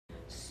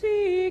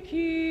Seek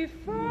ye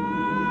first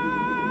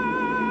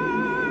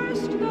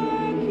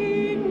the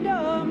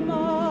kingdom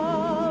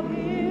of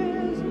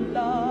his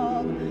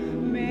love.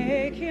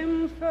 Make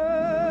him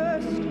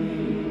first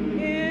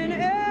in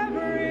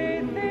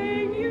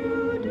everything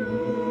you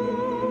do.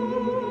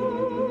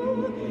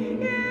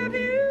 If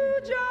you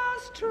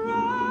just trust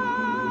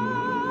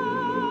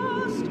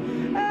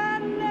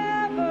and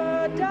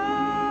never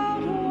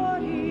doubt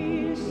what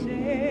he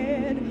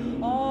said,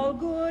 all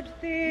good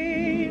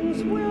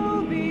things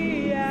will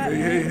be at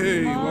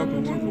Hey,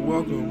 welcome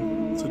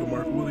unto to the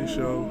Mark Willie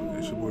Show.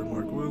 It's your boy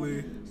Mark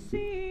Willie.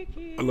 Seek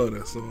I love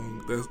that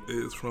song. That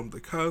is from The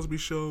Cosby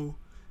Show,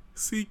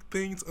 Seek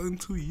Things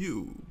Unto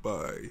You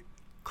by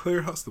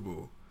Claire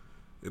Hustable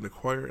in the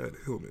choir at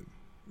Hillman.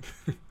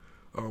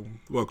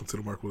 Welcome to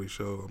the Mark Willie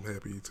Show. I'm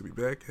happy to be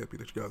back. Happy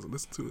that you guys are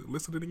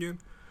listening again.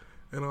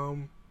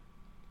 And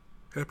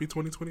happy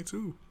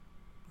 2022.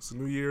 It's a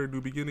new year,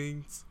 new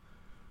beginnings,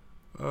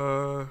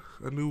 a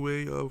new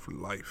way of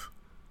life.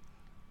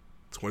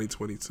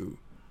 2022.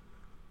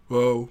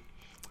 Well,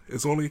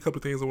 it's only a couple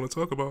of things I want to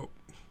talk about.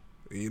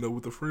 And you know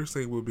what the first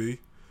thing will be?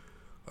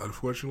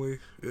 Unfortunately,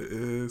 it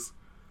is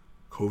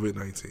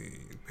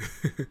COVID-19.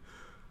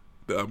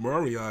 The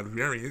Omicron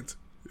variant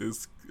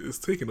is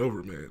taking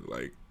over, man.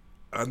 Like,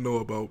 I know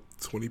about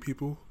 20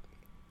 people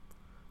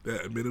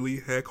that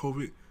admittedly had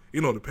COVID.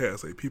 You know, in the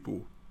past, like,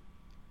 people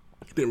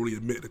didn't really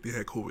admit that they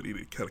had COVID. They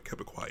kind of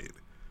kept it quiet.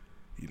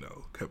 You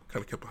know, kind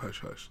of kept a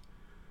hush-hush.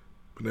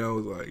 But now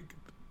it's like,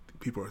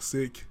 people are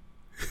sick.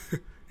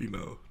 You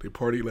know, they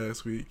partied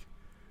last week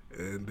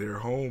and they're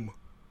home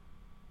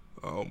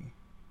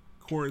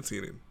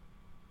quarantining.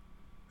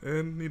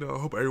 And, you know, I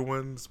hope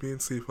everyone's being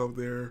safe out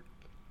there.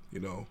 You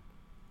know,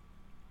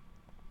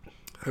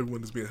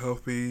 everyone is being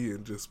healthy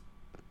and just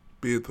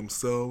being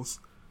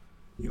themselves.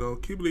 You know,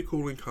 keep it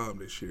cool and calm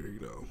this year, you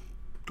know.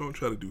 Don't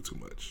try to do too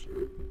much.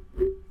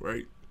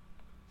 Right?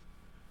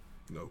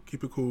 You know,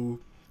 keep it cool,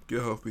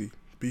 get healthy,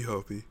 be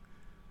healthy.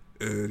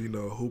 And, you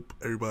know, I hope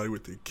everybody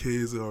with their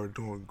kids are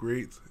doing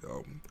great.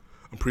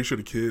 I'm pretty sure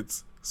the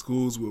kids,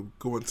 schools will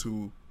go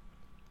into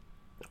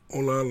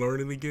online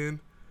learning again,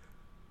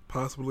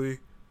 possibly.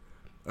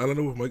 I don't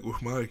know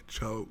what my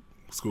child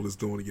school is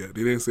doing yet.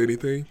 They didn't say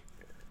anything,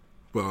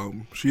 but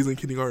she's in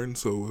kindergarten,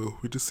 so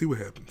we just see what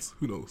happens.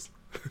 Who knows?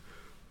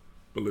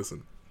 But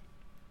listen,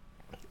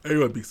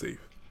 everyone be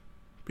safe.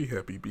 Be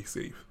happy, be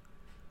safe.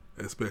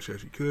 As best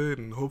as you could,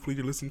 and hopefully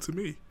you listen to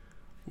me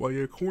while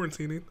you're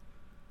quarantining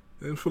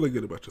and feeling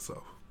good about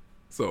yourself.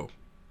 So,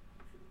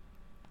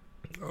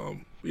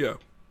 yeah.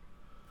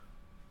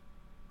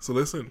 So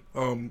listen,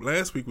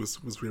 last week was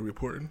very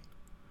important.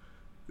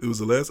 It was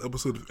the last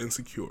episode of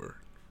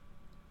Insecure.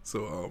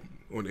 So,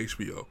 on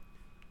HBO.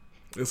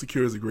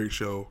 Insecure is a great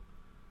show.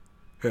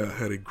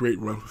 Had a great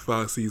run for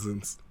 5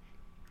 seasons.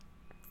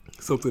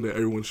 Something that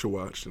everyone should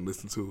watch and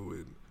listen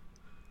to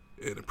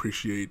and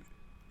appreciate.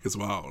 Because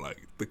wow,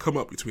 like the come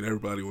up between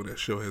everybody on that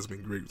show has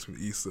been great,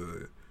 between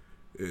Issa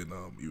and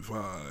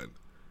Yvonne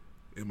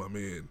and my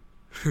man,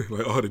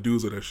 like all the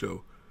dudes on that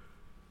show.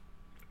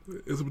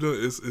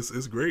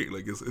 It's great.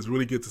 Like it's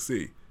really good to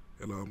see.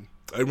 And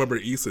I remember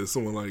Issa.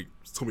 Someone like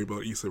told me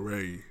about Issa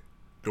Rae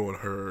doing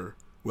her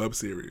web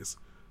series,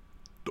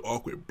 The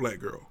Awkward Black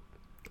Girl.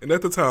 And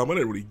at the time, I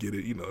didn't really get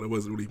it. You know, that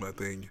wasn't really my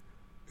thing.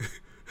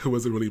 It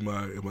wasn't really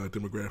my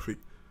demographic.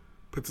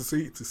 But to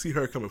see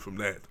her coming from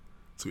that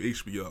to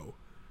HBO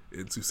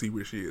and to see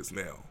where she is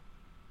now,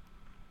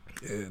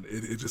 and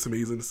it's just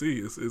amazing to see.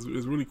 It's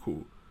really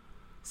cool.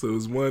 So it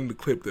was one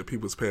clip that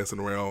people was passing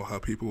around, how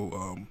people,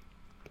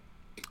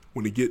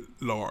 when they get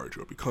large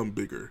or become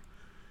bigger,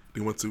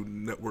 they want to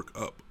network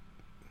up.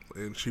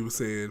 And she was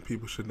saying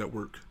people should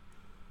network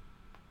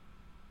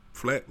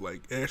flat,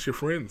 like ask your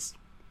friends.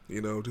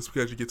 You know, just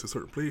because you get to a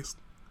certain place,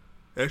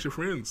 ask your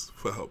friends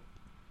for help,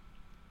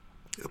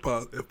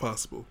 if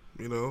possible.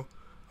 You know,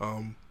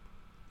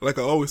 like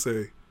I always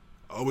say,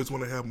 I always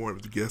want to have more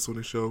of the guests on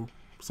the show.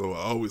 So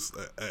I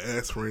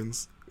ask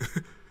friends.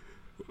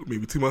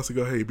 Maybe 2 months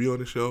ago, hey, be on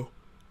the show.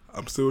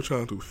 I'm still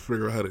trying to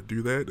figure out how to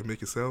do that to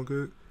make it sound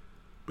good.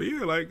 But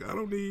yeah, like I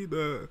don't need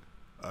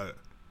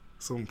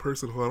some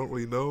person who I don't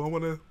really know. I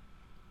want to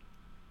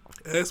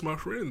ask my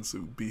friends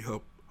to be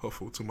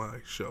helpful to my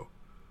show.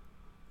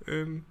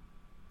 And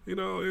you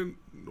know, and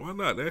why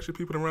not ask your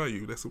people around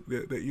you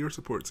that your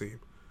support team,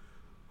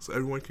 so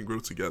everyone can grow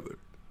together.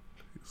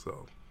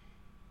 So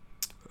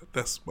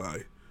that's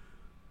my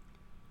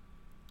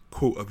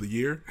quote of the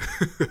year.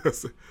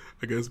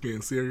 I guess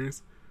being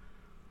serious.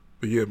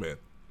 But yeah, man.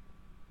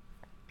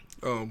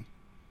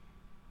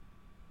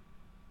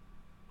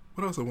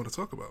 What else I want to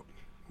talk about?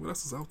 What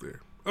else is out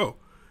there? Oh,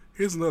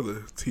 here's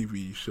another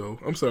TV show.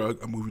 I'm sorry,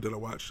 a movie that I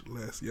watched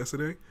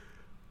yesterday.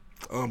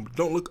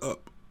 Don't Look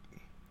Up.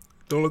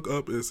 Don't Look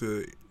Up is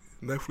a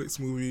Netflix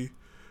movie.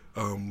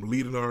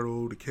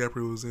 Leonardo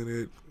DiCaprio is in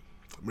it.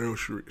 Meryl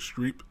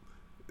Streep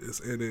is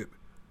in it.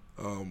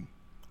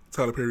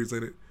 Tyler Perry's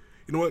in it.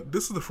 You know what?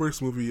 This is the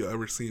first movie I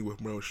ever seen with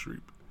Meryl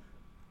Streep.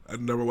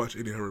 I'd never watched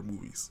any of her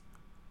movies.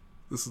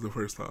 This is the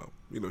first time.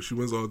 You know, she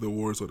wins all the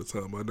awards all the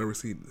time. I've never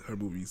seen her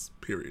movies,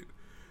 period.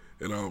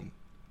 And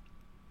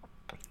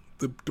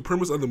the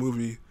premise of the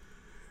movie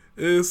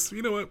is,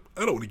 you know what?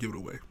 I don't want to give it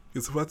away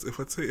because if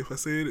I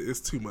say it,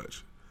 it's too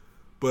much.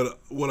 But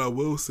what I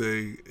will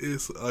say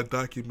is a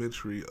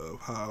documentary of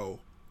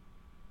how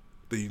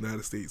the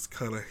United States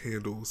kind of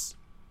handles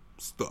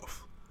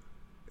stuff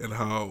and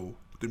how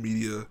the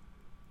media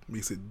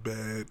makes it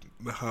bad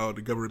and how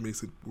the government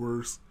makes it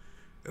worse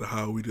and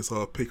how we just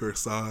all pick our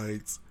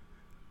sides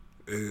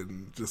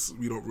and just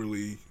we don't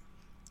really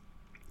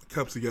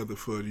come together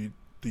for the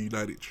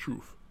united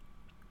truth.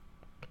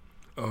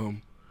 I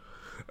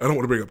don't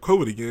want to bring up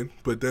COVID again,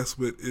 but that's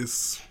what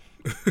it's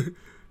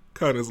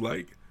kind of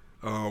like.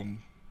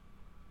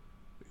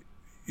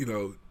 You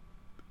know,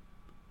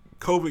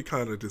 COVID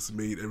kind of just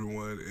made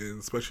everyone, and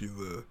especially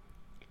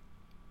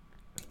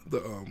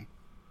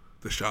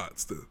the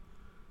shots, the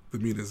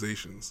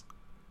immunizations.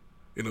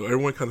 You know,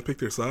 everyone kind of picked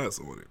their sides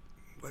on it.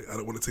 Like, I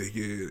don't want to take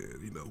it.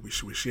 And, you know,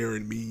 we're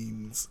sharing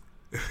memes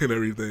and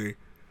everything.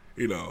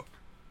 You know,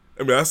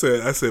 I mean, I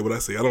said what I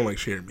say. I don't like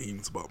sharing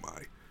memes about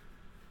my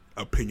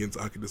opinions.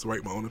 I can just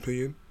write my own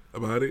opinion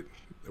about it,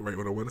 write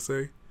what I want to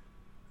say,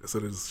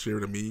 instead of just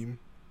sharing a meme.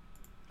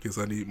 Because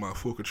I need my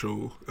full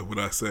control of what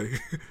I say.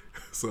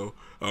 So,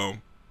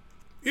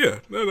 yeah,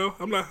 no,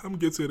 I'm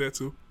good to that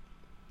too,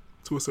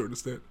 to a certain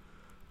extent.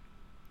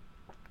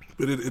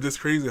 But it is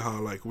crazy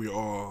how like we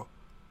all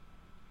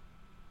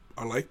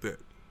are like that.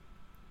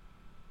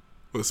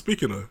 But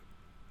speaking of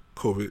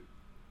COVID,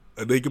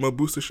 I did get my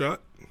booster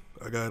shot.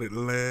 I got it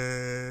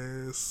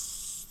last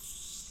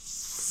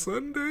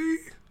Sunday.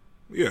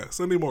 Yeah,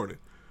 Sunday morning.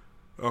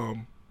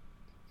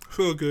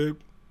 Feel good.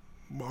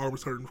 My arm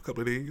was hurting for a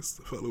couple of days.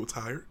 I felt a little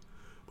tired,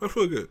 but I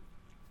feel good.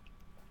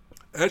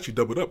 I actually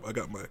doubled up. I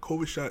got my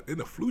COVID shot and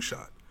the flu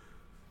shot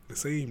the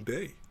same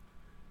day.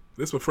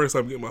 This is my first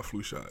time getting my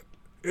flu shot.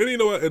 And you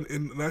know what?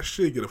 And I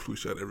should get a flu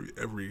shot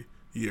every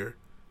year.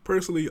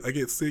 Personally, I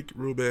get sick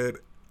real bad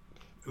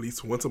at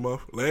least once a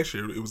month. Last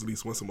year, it was at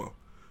least once a month.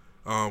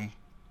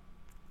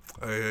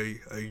 I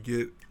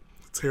get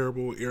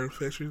terrible ear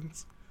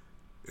infections,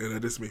 and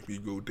that just make me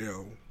go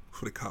down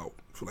for the count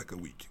for like a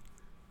week.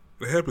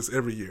 It happens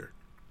every year.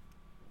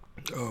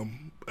 I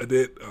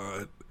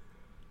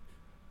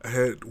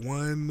had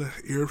one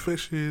ear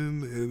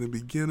infection in the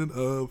beginning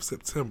of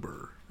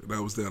September, and I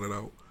was down and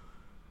out.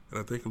 And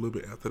I think a little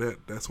bit after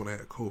that, that's when I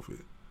had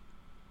COVID.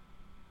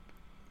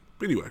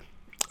 But anyway,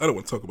 I don't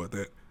want to talk about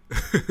that.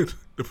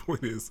 The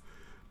point is,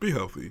 be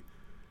healthy.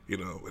 You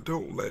know, and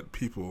don't let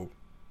people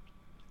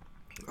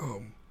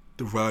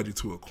divide you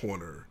to a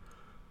corner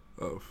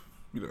of,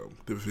 you know,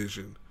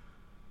 division.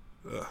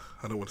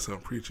 I don't want to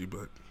sound preachy,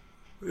 but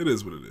it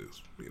is what it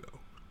is. You know,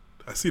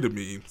 I see the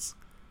memes.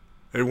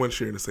 Everyone's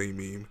sharing the same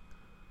meme.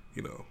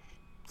 You know,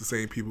 the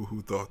same people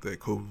who thought that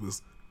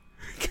COVID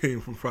came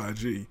from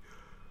 5G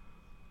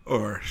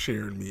are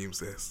sharing memes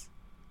that's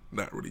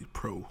not really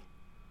pro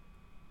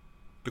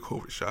the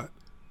COVID shot.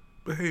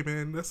 But hey,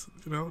 man, that's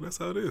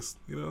how it is.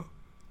 You know,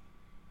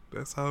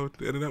 that's how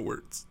the internet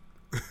works.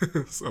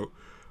 So,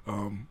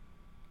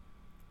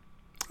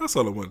 that's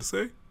all I wanted to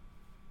say.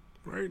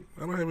 Right?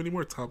 I don't have any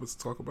more topics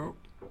to talk about.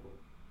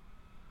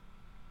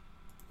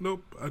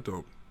 Nope, I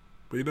don't.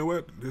 But you know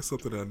what? There's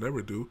something I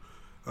never do.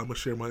 I'm going to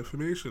share my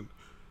information.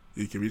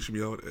 You can reach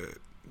me out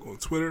on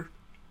Twitter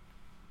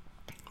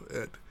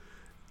at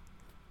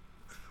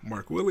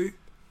Mark Willie,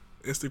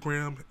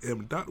 Instagram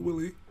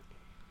m.willie,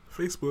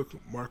 Facebook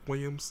Mark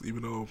Williams,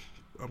 even though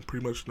I'm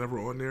pretty much never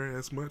on there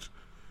as much.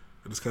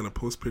 I just kind of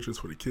post pictures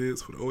for the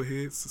kids, for the old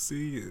heads to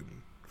see,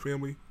 and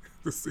family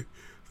to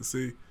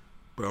see.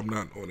 But I'm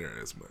not on there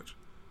as much.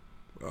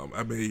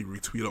 I may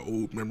retweet an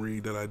old memory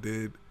that I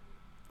did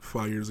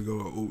 5 years ago,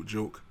 an old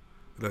joke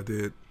that I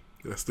did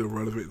that's still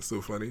relevant and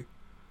still funny.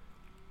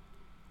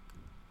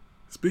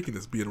 Speaking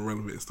of being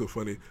relevant and still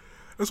funny,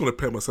 I just want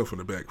to pat myself on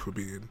the back for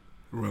being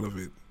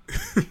relevant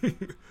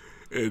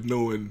and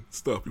knowing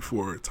stuff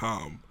before it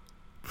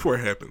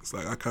happens.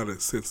 Like, I kind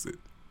of sensed it.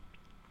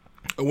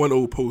 One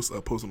old post I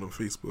posted on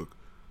Facebook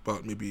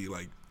about maybe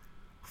like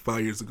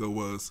 5 years ago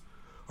was,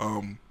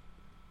 I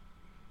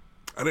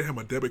didn't have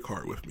my debit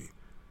card with me.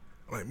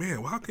 I'm like,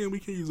 man, well, how can we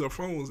use our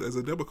phones as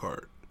a debit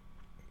card?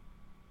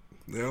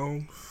 Now,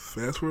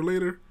 fast forward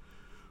later,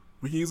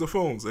 we can use our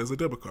phones as a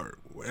debit card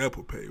with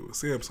Apple Pay, with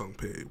Samsung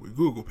Pay, with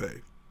Google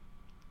Pay.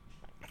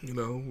 You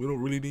know, we don't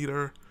really need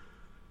our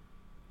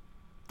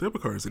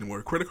debit cards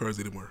anymore, credit cards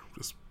anymore.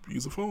 Just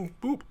use a phone.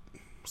 Boop.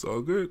 It's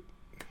all good.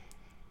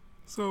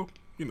 So,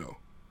 you know,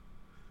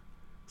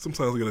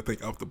 sometimes we got to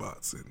think out the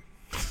box and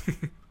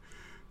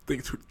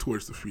think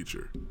towards the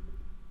future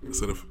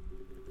instead of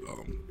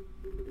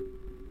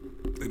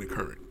in the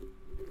current.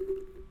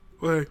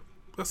 Well, hey,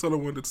 that's all I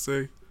wanted to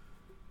say.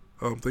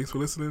 Thanks for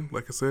listening.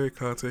 Like I said,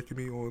 contact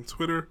me on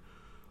Twitter,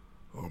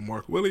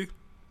 Mark Willie,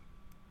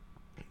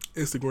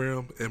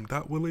 Instagram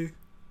m.willie,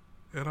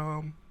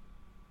 and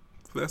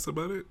that's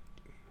about it.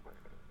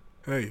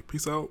 Hey,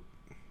 peace out.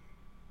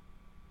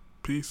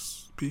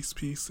 Peace,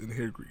 and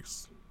hair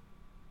grease.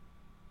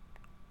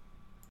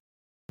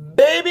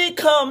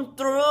 come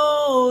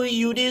through.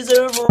 You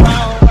deserve